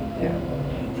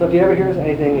Yeah. So if you ever hear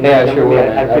anything, Yeah, sure will.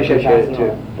 I appreciate it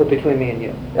too. But between me and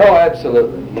you. Oh,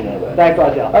 absolutely. You know that. Thanks a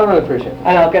lot, Del. I really appreciate it.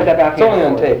 And I'll get that back It's only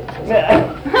on tape.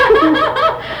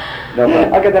 No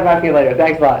problem. I'll get that back to you later.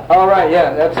 Thanks a lot. All right,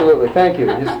 yeah, absolutely. Thank you.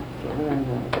 Just,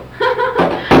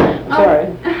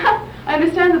 sorry. I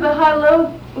understand that the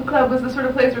High-Low Club was the sort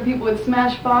of place where people would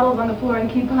smash bottles on the floor and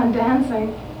keep on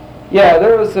dancing. Yeah,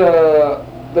 there was,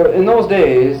 in those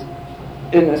days,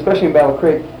 especially in Battle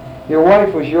Creek, your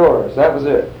wife was yours. That was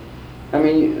it. I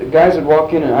mean, guys would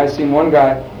walk in, and I seen one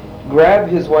guy grab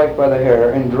his wife by the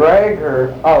hair and drag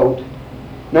her out.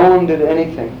 No one did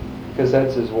anything, because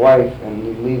that's his wife, and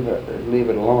you leave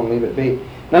it alone, leave it be.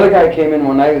 Another guy came in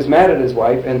one night, he was mad at his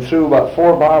wife, and threw about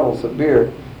 4 bottles of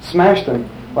beer, smashed them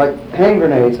like hand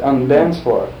grenades on the dance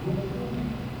floor.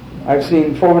 I've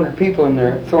seen 400 people in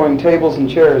there throwing tables and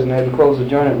chairs, and they had to close the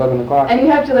joint at 11 o'clock. And you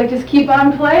have to like just keep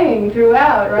on playing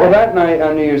throughout, right? Well, that night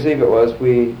on New Year's Eve it was,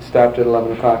 we stopped at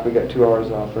 11 o'clock. We got 2 hours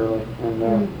off early.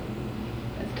 And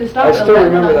to stop I still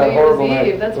remember that horrible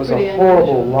night. That's it was pretty a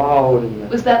horrible, loud. And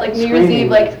was that like New Year's Eve,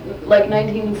 like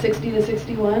 1960 to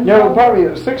 61? Yeah, well,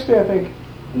 probably 60, I think.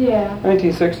 Yeah.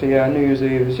 1960, yeah, New Year's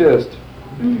Eve. It's just.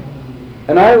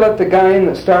 And I let the guy in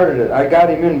that started it. I got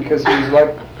him in because he was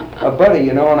like a buddy,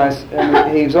 you know,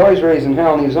 and he was always raising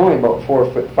hell, and he was only about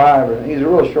 4'5", or he's a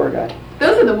real short guy.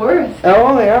 Those are the worst.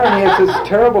 Oh, they are, and he has this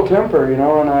terrible temper, you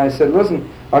know, and I said, listen,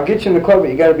 I'll get you in the club, but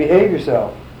you got to behave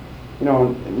yourself. You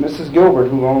know, Mrs. Gilbert,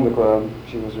 who owned the club,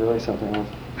 she was really something else.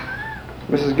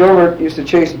 Mrs. Gilbert used to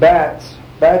chase bats.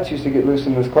 Bats used to get loose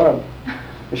in this club.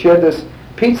 She had this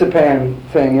pizza pan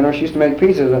thing, you know, she used to make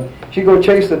pizzas. She'd go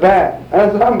chase the bat. And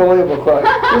it's an unbelievable club.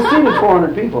 It seated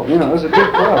 400 people, you know, it was a big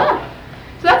club.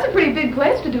 So that's a pretty big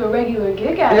place to do a regular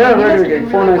gig at. Yeah, I mean, regular gig,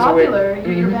 4 nights a week. Popular,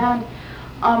 your band.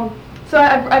 So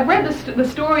I've read the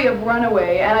story of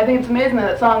Runaway, and I think it's amazing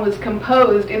that song was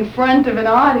composed in front of an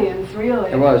audience,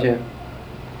 really. It was, yeah.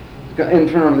 In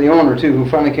front of the owner, too, who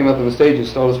finally came up on the stage and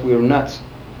told us we were nuts.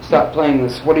 Stop playing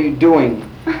this. What are you doing?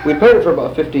 We played it for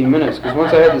about 15 minutes, because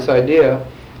once I had this idea,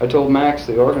 I told Max,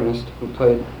 the organist, who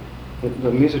played the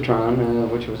Musitron,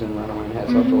 which was in Runaway, and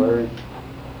hats off to Larry.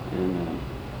 And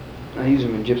I used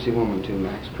him in Gypsy Woman, too,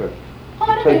 Max Crook. Oh,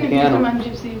 I didn't know you used him on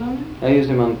Gypsy Woman. I used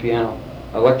him on the piano,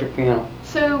 electric piano.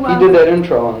 So he did that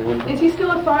intro on the intro. Is he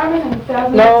still a fireman in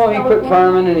Thousand No, he quit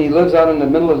farming, and he lives out in the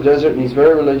middle of the desert, and he's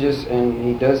very religious, and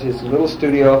he does his little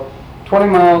studio 20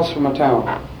 miles from a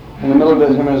town, in the middle of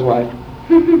him and his wife.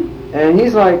 And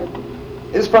he's like,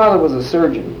 his father was a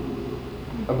surgeon,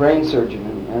 a brain surgeon.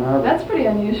 And that's pretty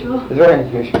unusual. It's very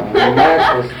unusual. I mean,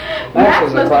 Max was a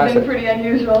classic. Must have been pretty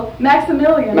unusual.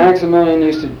 Maximilian. Maximilian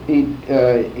used to eat.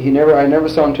 I never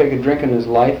saw him take a drink in his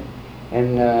life,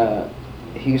 and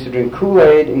he used to drink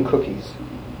Kool-Aid and cookies,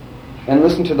 and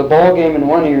listen to the ball game in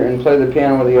one ear and play the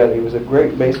piano with the other. He was a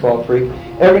great baseball freak.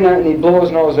 Every night, and he'd blow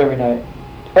his nose every night.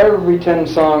 Every 10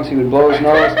 songs, he would blow his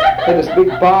nose. Had this big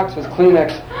box with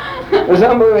Kleenex. It was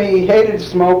unbelievable. He hated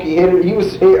smoke. He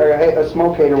was a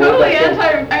smoke hater.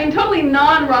 Totally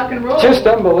non-rock and roll. Just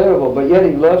unbelievable. But yet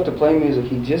he loved to play music.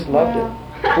 He just loved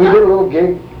it. We did a little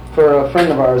gig for a friend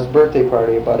of ours' birthday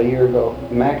party about a year ago.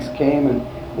 Max came, and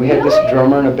we had this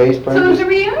drummer and a bass player. So it was a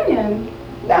reunion.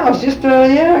 No, it was just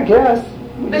yeah, I guess.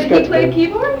 But he played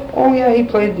keyboard? Oh yeah, he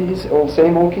played his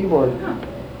same old keyboard. Huh.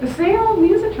 The same old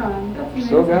Musitron. That's amazing.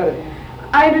 Still got it.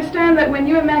 I understand that when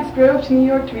you and Max drove to New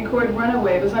York to record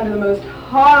Runaway, it was under the most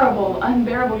horrible,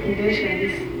 unbearable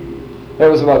conditions. It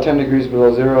was about 10 degrees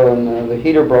below zero, and the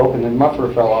heater broke, and the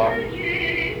muffler fell off.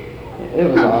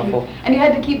 It was awful. And you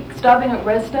had to keep stopping at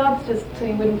rest stops just so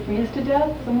you wouldn't freeze to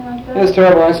death, something like that? It was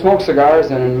terrible. I smoked cigars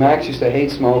then, and Max used to hate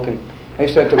smoke, and I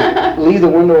used to have to leave the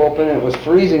window open, and it was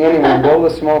freezing anyway, and blow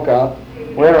the smoke out.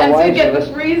 And so you get the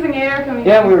freezing air coming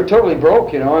in. We were totally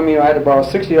broke, you know. I mean, I had to borrow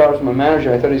 $60 from my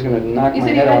manager. I thought he was going to knock my head off.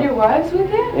 You said you had your wives with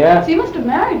you? Yeah. So you must have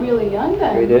married really young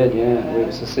then. We did, yeah. It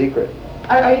was a secret.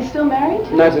 Are you still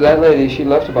married? Not to that lady. She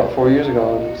left about 4 years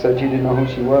ago and said she didn't know who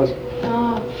she was.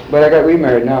 Oh. But I got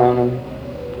remarried now, and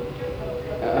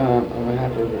I'm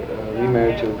happily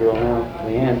remarried to a girl now,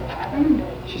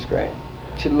 Leanne. She's great.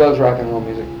 She loves rock and roll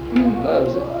music.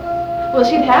 Loves it. Well,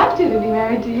 she'd have to be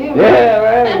married to you. Yeah,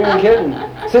 right. You ain't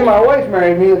kidding. See, my wife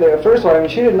married me, the first wife, and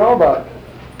she didn't know about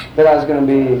that I was going to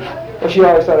be. Well, she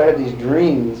always thought I had these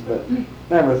dreams, but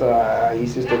never thought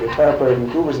he's just a guitar player from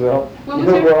Coopersville.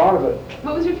 He'll grow out of it.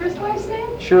 What was your first wife's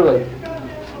name? Shirley.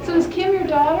 So is Kim your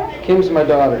daughter? Kim's my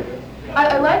daughter.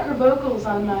 I like her vocals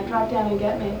on Drop Down and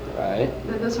Get Me. Right.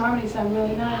 Those harmonies sound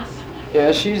really nice.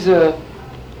 Yeah, she's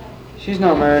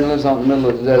now married and lives out in the middle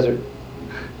of the desert.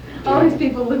 All these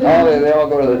people live in they all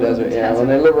go to the desert, yeah. When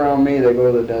they live around me, they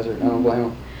go to the desert. I don't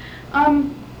blame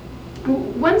them.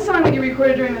 One song that you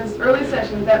recorded during those early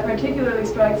sessions that particularly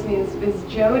strikes me is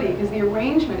Jody, because the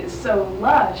arrangement is so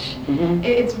lush.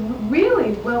 It's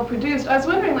really well produced. I was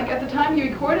wondering, like, at the time you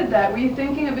recorded that, were you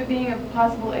thinking of it being a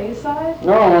possible A-side?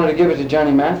 No, I wanted to give it to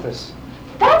Johnny Mathis.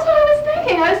 That's what I was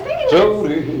thinking. I was thinking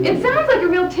Jody. it sounds like a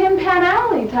real Tim Pan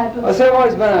Alley type of I've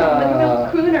always been like a real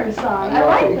a crooner song. I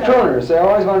like that. crooner. See, I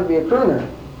always wanted to be a crooner.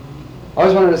 I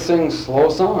always wanted to sing slow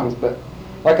songs, but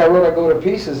like I wrote I Go to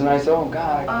Pieces, and I said, oh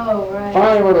God, Oh, right.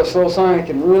 finally wrote a slow song I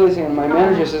can really sing. And my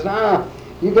manager says,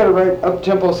 you got to write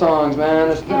up-tempo songs,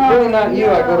 man. It's really not you,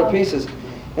 I Go to no. Pieces.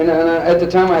 And at the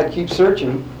time I had Keep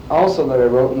Searching, also that I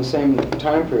wrote in the same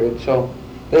time period. So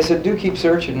they said, do Keep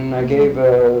Searching, and I gave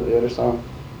the other song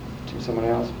to somebody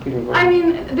else, Peter Gordon. I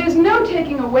mean, there's no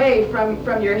taking away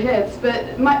from your hits,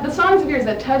 but the songs of yours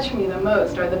that touch me the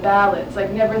most are the ballads,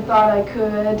 like Never Thought I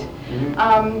Could,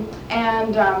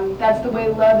 and That's the Way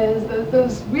Love Is.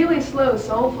 Those really slow,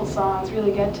 soulful songs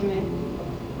really get to me.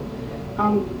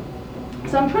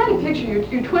 So I'm trying to picture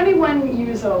you're 21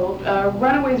 years old,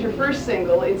 Runaway is your first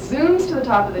single, it zooms to the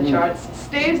top of the charts,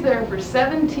 stays there for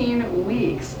 17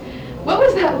 weeks. What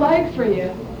was that like for you?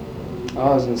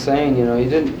 Oh, it was insane, you know.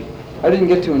 I didn't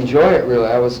get to enjoy it really.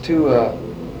 I was too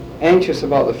anxious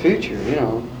about the future, you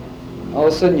know. All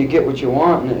of a sudden you get what you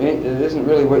want, and it isn't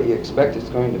really what you expect it's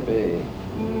going to be.